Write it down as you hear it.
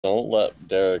Don't let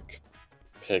Derek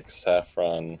pick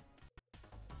Saffron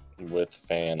with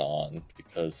fan on,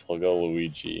 because he'll go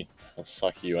Luigi. He'll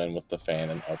suck you in with the fan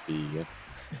and up you.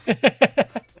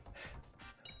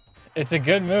 It's a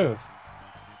good move.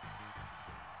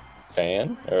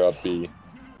 Fan or up B?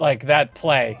 Like that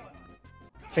play.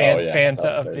 Fan, oh, yeah, fan to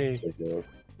up B.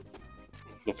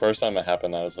 The first time it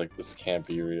happened, I was like, this can't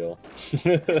be real.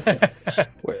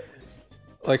 Wait,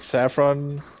 like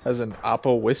Saffron has an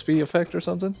Oppo Wispy effect or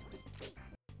something?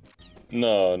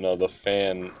 No, the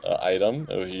fan item,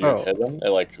 if you hit him, it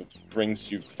like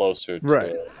brings you closer to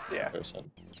the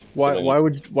person. Why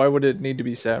would it need to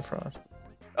be Saffron?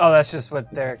 Oh, that's just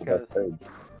what Derek goes.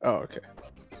 Oh, okay.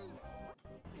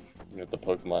 You get the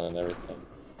Pokemon and everything.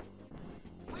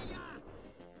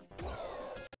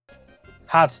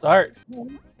 Hot start.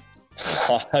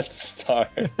 Hot start.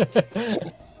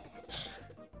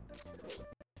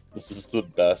 This is the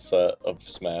best set of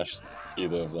Smash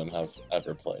either of them have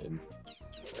ever played.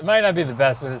 It might not be the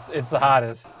best, but it's the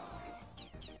hottest.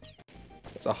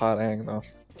 It's a hot hang though.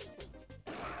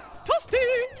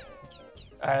 Toasty!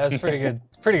 Alright, that's pretty good.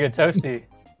 Pretty good toasty.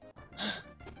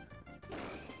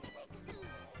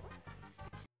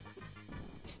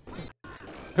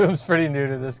 Boom's pretty new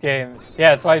to this game.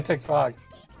 Yeah, that's why he picked Fox.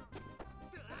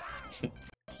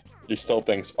 He still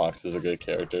thinks Fox is a good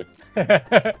character.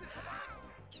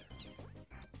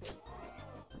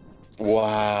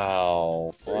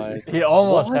 Wow. Why? He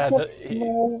almost had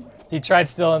the... He tried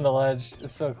stealing the ledge.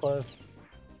 It's so close.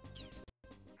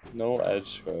 No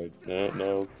edge guard.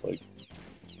 No, like,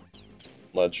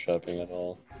 ledge trapping at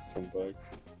all from Bark.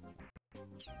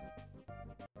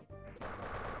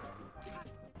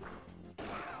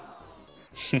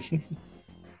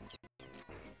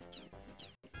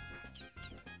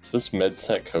 Is this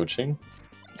mid-set coaching?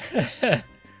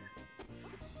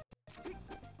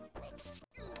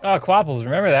 Oh, Quapples,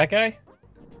 remember that guy?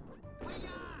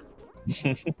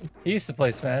 He used to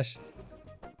play Smash.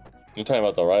 You're talking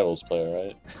about the Rivals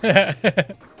player,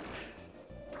 right?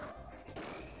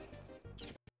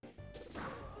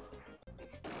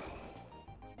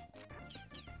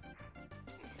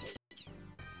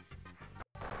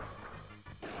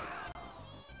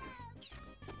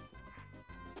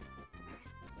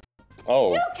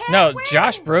 Oh. No,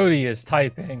 Josh Brody is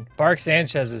typing.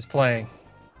 BarkSanchez is playing.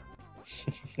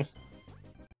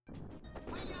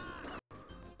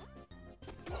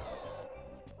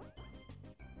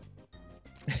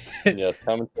 Yeah,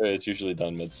 commentary is usually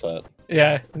done mid-set.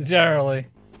 Yeah, generally.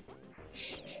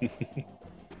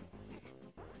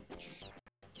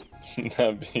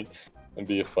 That'd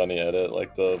be a funny edit,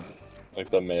 like the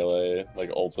melee, like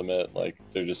ultimate, like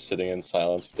they're just sitting in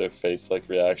silence with their face like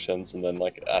reactions, and then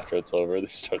like after it's over, they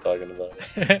start talking about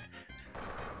it.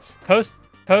 Post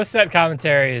that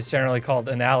commentary is generally called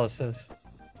analysis.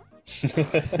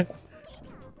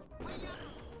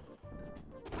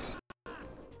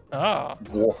 Oh.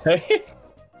 What?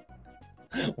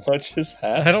 What just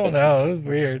happened? I don't know. It was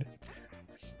weird.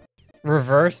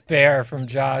 Reverse bear from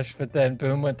Josh, but then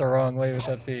Boom went the wrong way with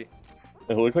that B.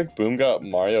 It looked like Boom got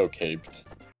Mario caped.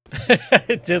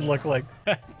 It did look like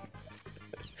that.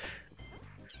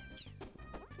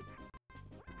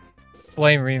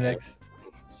 Flame remix.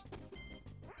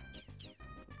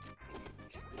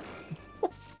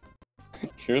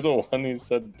 You're the one who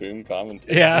said Boom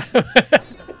commentator.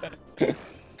 Yeah.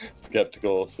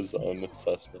 Skeptical of his own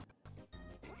assessment.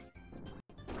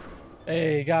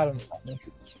 Hey, got him.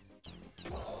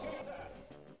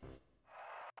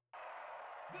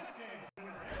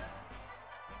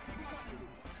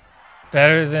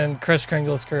 Better than Kris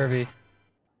Kringle's Kirby.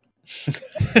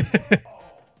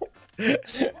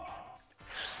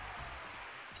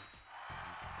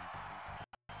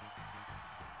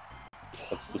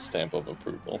 That's the stamp of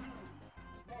approval.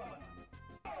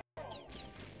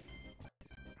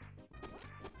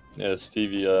 Yeah,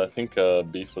 Stevie, I think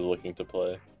Beef was looking to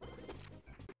play.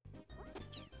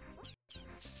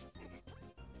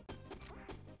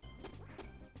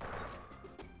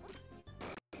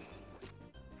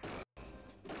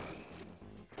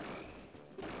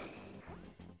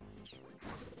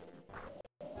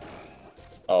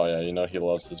 Oh yeah, you know he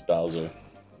loves his Bowser.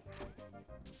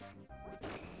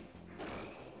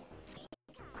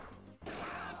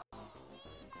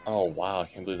 Oh wow, I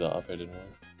can't believe that up air didn't work.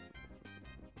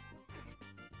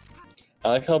 I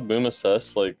like how Boom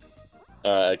assessed, like,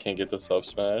 I can't get this up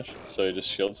smash, so he just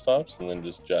shield stops and then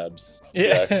just jabs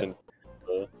the action.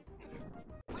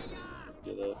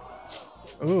 Get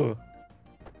up. Ooh.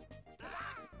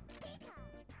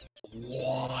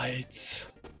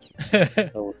 What?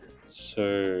 That was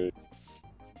absurd.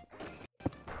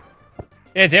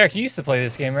 Yeah, Derek, you used to play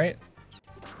this game, right?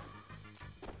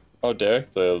 Oh,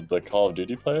 Derek, the Call of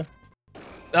Duty player?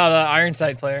 Oh, the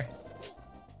Ironside player.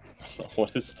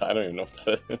 What is that? I don't even know what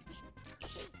that is.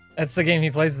 That's the game he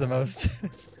plays the most.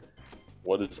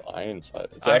 What is Ironside?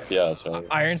 It's FPS, right?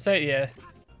 Ironside, yeah.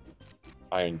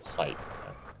 Ironside.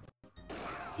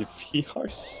 The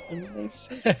VR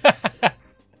simulation?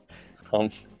 I'll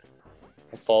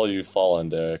follow you fallen,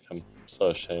 Derek. I'm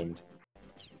so ashamed.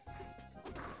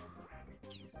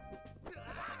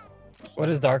 What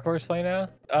does Darkhorse play now?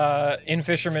 In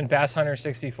Fisherman Bass Hunter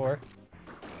 64.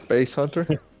 Base Hunter?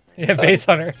 Yeah, Bass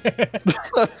Hunter.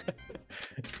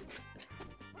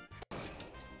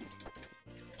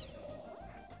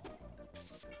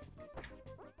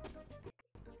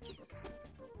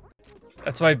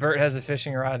 That's why Bert has a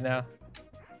fishing rod now.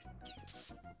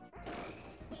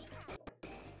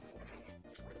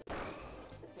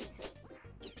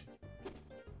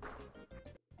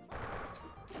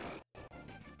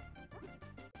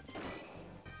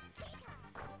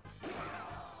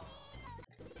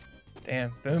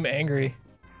 Damn, Boom angry.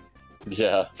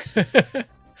 Yeah.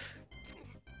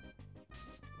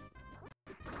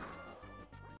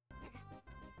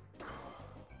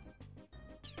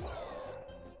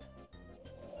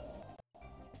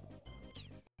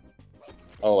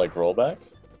 Oh, like rollback?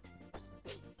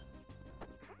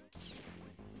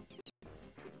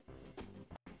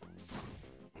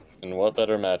 And what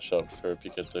better matchup for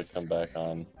Pika to come back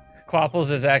on? Quapples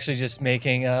is actually just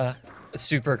making a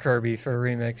Super Kirby for a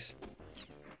remix.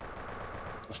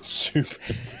 Super.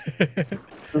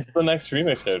 Who's the next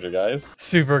remix character, guys?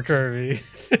 Super Kirby.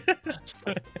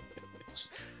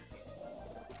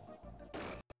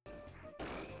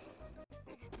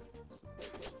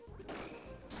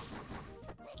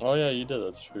 Oh yeah, you did.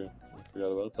 That's true. I forgot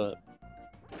about that.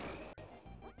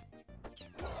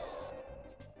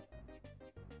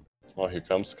 Oh, here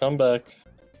comes comeback.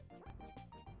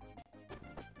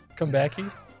 Come backy.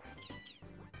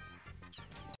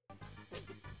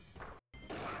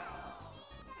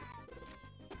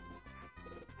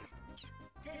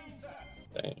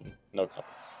 Dang, no comeback.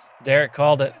 Derek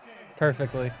called it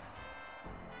perfectly.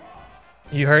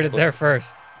 You heard it there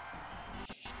first.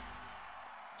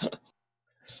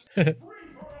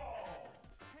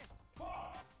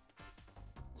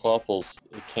 Quapples,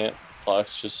 can't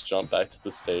Fox just jump back to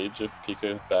the stage if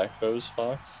Pika back throws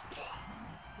Fox?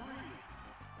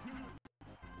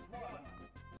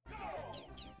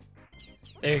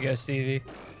 There you go, Stevie.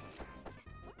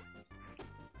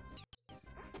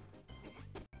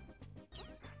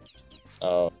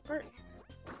 Oh,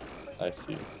 I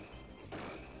see.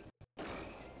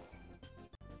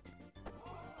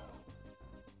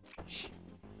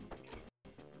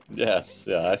 Yes,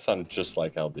 yeah, I sound just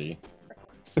like LD.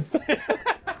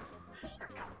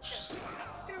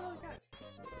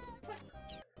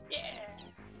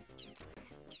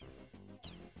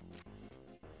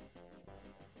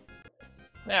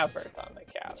 Now Bert's on the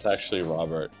couch. It's actually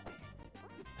Robert.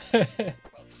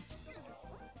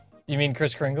 You mean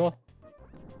Chris Kringle?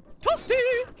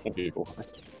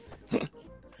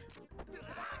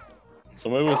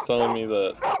 Somebody was telling me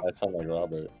that I sound like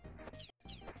Robert.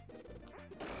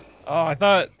 Oh, I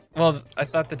thought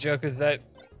the joke was that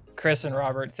Chris and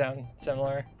Robert sound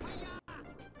similar.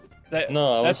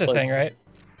 No, that's a like, thing, right?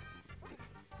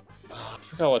 I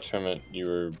forgot what tournament you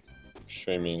were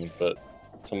streaming, but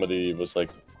somebody was like,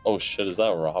 "Oh shit, is that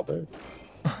Robert?"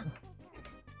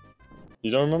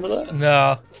 You don't remember that?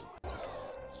 No.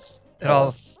 It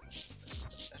all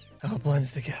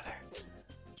blends together.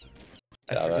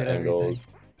 I Yeah, forget that angle everything.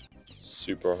 is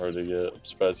super hard to get. I'm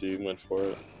surprised he went for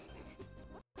it.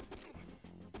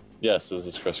 Yes, this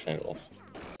is Chris Kringle.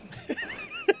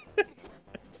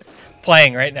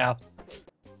 Playing right now.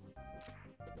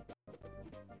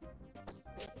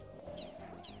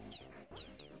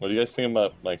 What do you guys think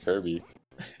about my Kirby?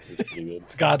 It's pretty good.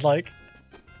 It's godlike.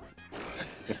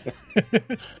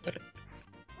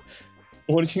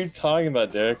 What are you talking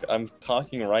about, Derek? I'm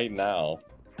talking right now.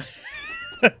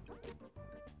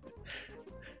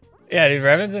 Yeah, dude,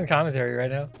 Revan's in commentary right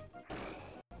now.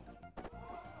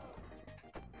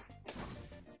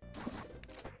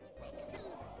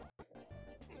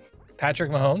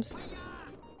 Patrick Mahomes?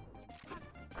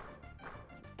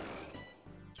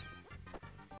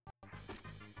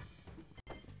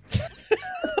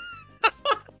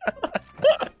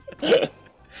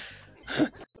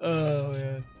 Oh,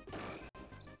 man.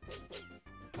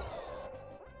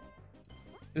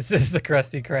 This is the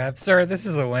Krusty Krab. Sir, this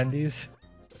is a Wendy's.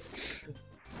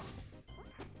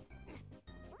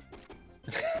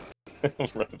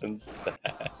 Revan's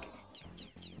dad.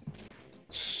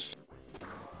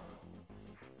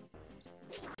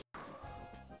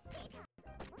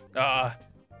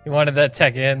 You wanted that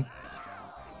tech in.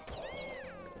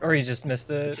 Or you just missed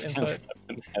the input.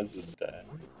 Has a dad.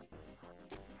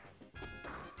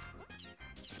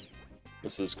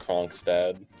 This is Kronk's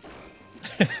dad.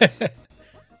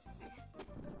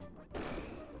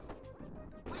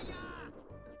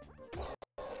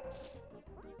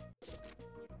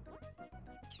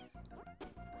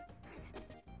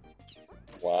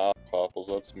 Wow, Quaffles,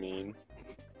 that's mean.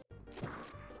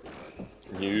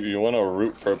 You want to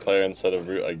root for a player instead of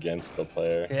root against a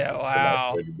player. Yeah, That's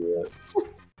wow. the nice way to do it.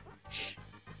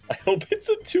 I hope it's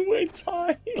a two-way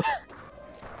tie.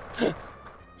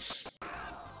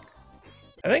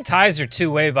 I think ties are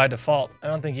two-way by default. I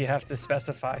don't think you have to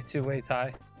specify two-way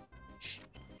tie.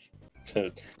 I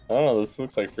don't know, this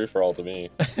looks like free-for-all to me.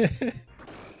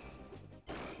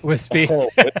 Wispy. Oh,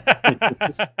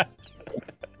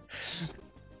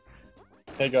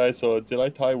 hey guys, so did I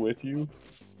tie with you?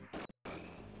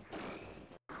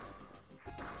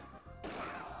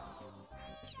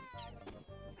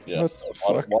 Yes,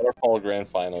 Waterfall Grand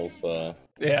Finals,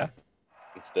 Yeah.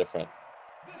 it's different.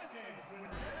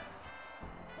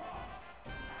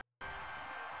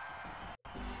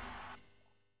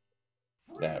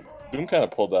 Yeah, Boom kind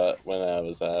of pulled that one out of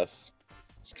his ass.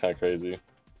 It's kind of crazy.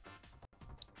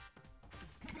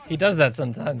 He does that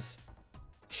sometimes.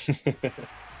 Yeah,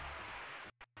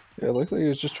 it looked like he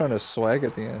was just trying to swag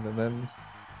at the end, and then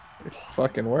it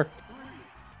fucking worked.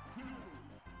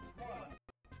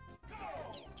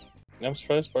 I'm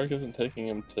surprised Bark isn't taking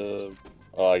him to...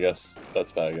 Oh, I guess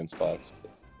that's bad against Fox,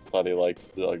 but I thought he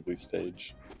liked the ugly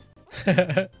stage.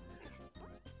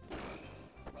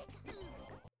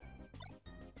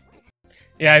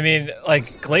 Yeah, I mean,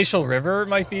 like, Glacial River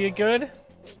might be a good.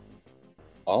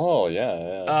 Oh,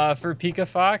 yeah. For Pika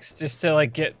Fox, just to,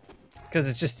 like, get... Because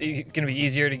it's just gonna be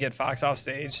easier to get Fox off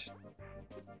stage.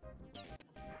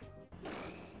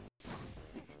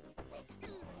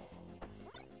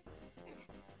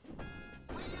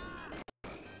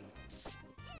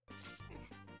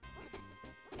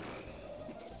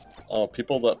 Oh,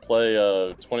 people that play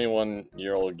a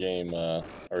 21-year-old game are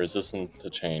resistant to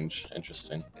change.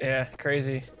 Interesting. Yeah,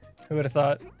 crazy. Who would have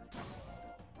thought?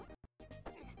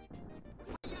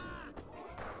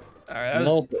 Alright,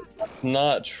 No, but that's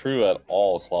not true at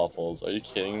all, Quaffles. Are you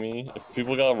kidding me? If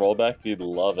people got rollback, they'd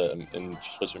love it and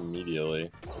switch immediately.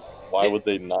 Why would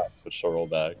they not switch to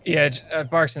rollback? Yeah,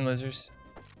 Barks and Lizards.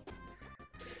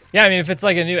 Yeah, I mean, if it's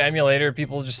like a new emulator,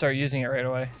 people just start using it right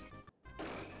away.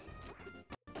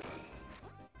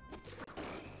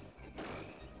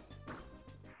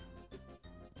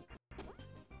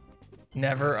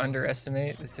 Never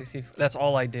underestimate the 60. That's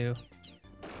all I do.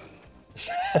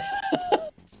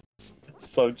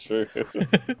 So true.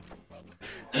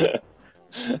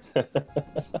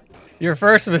 Your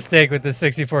first mistake with the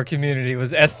 64 community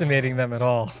was estimating them at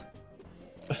all.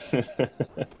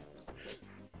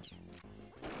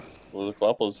 Well, the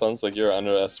Quaffles sounds like you're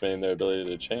underestimating their ability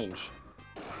to change.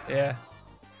 Yeah.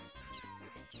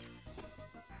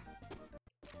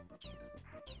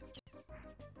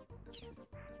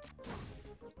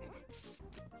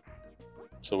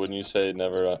 So wouldn't you say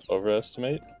never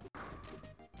overestimate?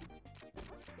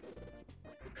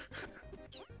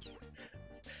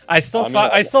 I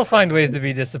still find ways to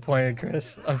be disappointed,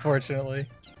 Chris, unfortunately.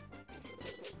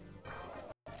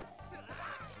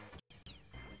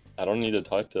 I don't need to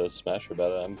talk to Smash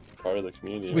about it. I'm part of the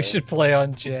community. We right? should play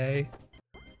on J.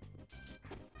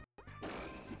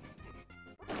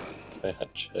 Play on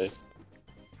J.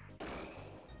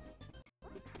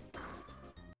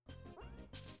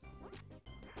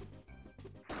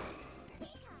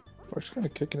 Bark's kind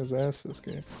of kicking his ass this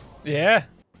game. Yeah.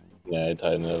 Yeah, I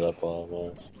tightened it up a lot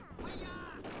more.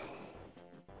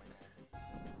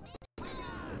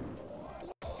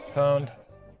 Pwned.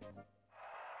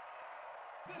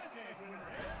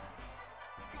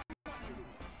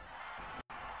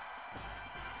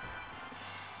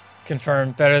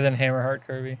 Confirmed. Better than Hammerheart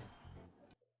Kirby.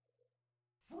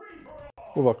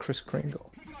 What about Chris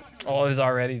Kringle? Oh, it was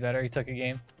already better. He took a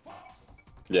game.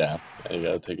 Yeah, you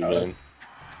gotta take a game.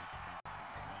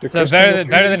 So better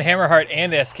than Hammerheart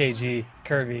and SKG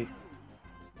Kirby.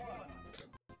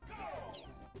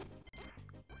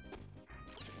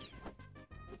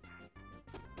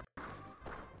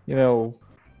 You know,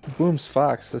 Boom's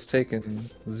Fox has taken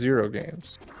 0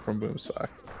 games from Boom's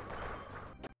Fox.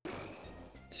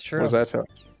 It's true. Was that tough?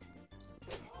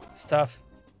 It's tough.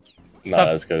 Not tough.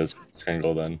 as good as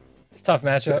Kringle then. It's a tough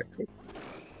matchup.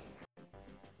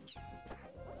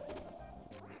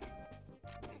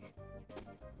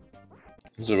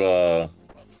 So,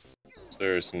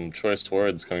 there's some choice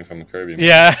words coming from Kirby.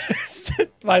 Yeah,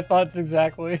 my thoughts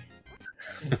exactly.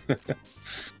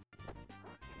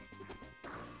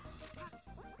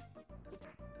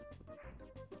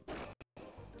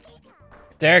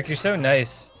 Derek, you're so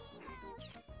nice.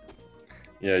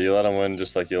 Yeah, you let him win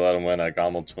just like you let him win at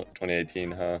Gommel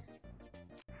 2018, huh?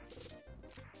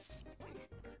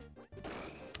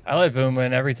 I let Boom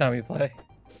win every time we play.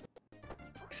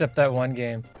 Except that one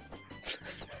game.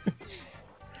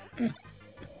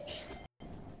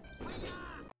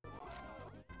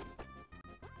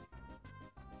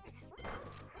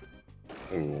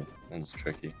 Ooh, that's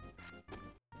tricky.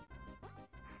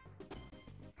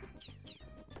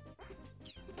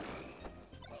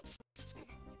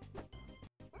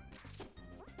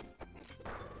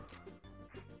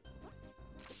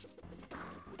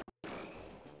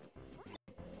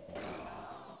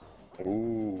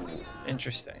 Ooh,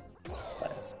 Interesting.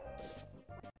 nice.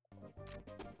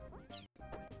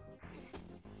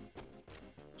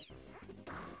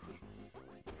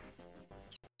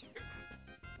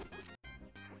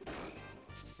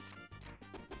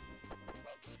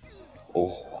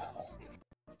 Oh, wow.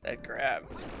 That grab.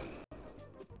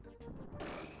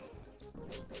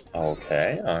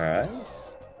 Okay, alright.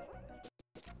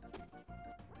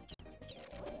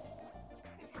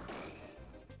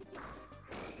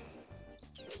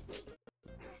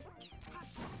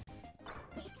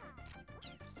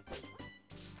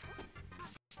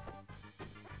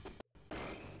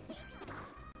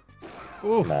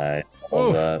 Ooh. Nice. All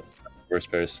Oof. that. First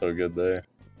pair is so good there.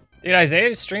 Dude,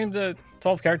 Isaiah streamed the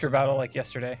 12 character battle like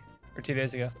yesterday or 2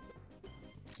 days ago.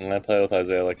 And I play with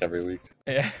Isaiah like every week.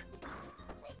 Yeah.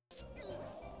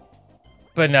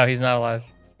 But no, he's not alive.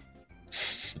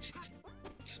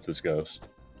 Just his ghost.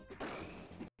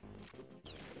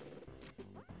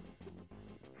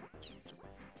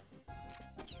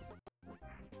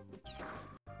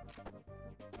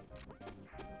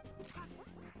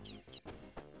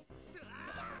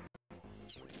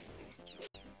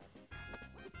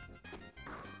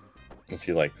 Is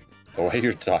he like, the way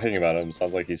you're talking about him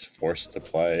sounds like he's forced to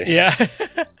play. Yeah.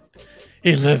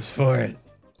 He lives for it.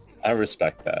 I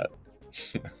respect that.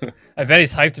 I bet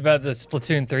he's hyped about the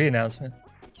Splatoon 3 announcement.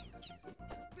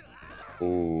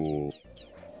 Ooh,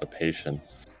 the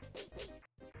patience.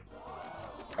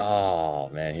 Oh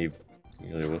man, he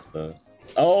really with the.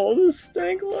 Oh, the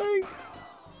stank leg!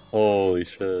 Holy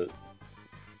shit,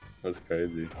 that's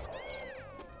crazy.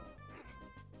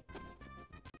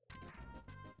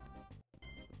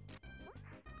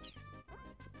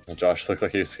 Josh looked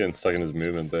like he was getting stuck in his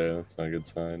movement there. That's not a good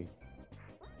sign.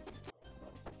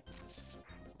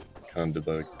 Kind of did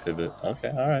the like, pivot. Okay,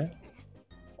 all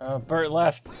right. Bert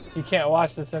left. He can't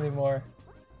watch this anymore.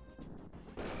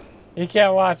 He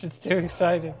can't watch. It's too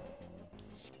exciting.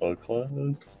 So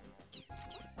close.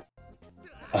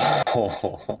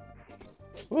 Oh.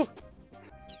 Woo.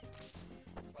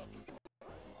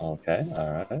 Okay,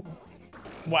 all right.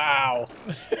 Wow.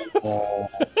 Oh.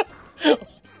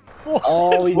 What?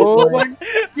 Oh, he Oh did my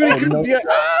Oh, no. yeah.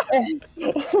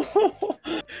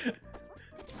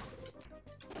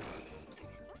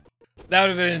 That would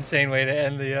have been an insane way to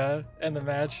end the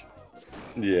match.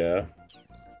 Yeah.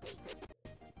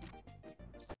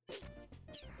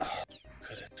 Oh,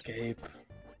 good escape.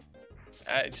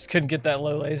 I just couldn't get that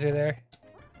low laser there.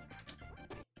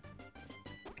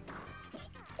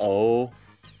 Oh.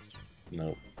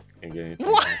 Nope. Can't get anything.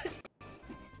 What?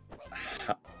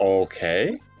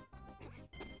 Okay.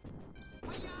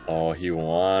 Oh, he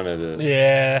wanted it.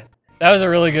 Yeah, that was a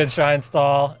really good shine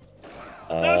stall.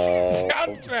 Oh.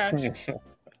 Down smash.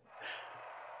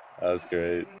 That was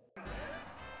great.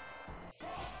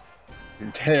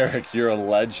 Derek, you're a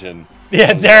legend.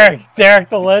 Yeah, Derek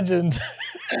the legend.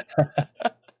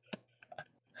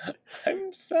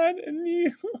 I'm sad in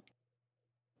you.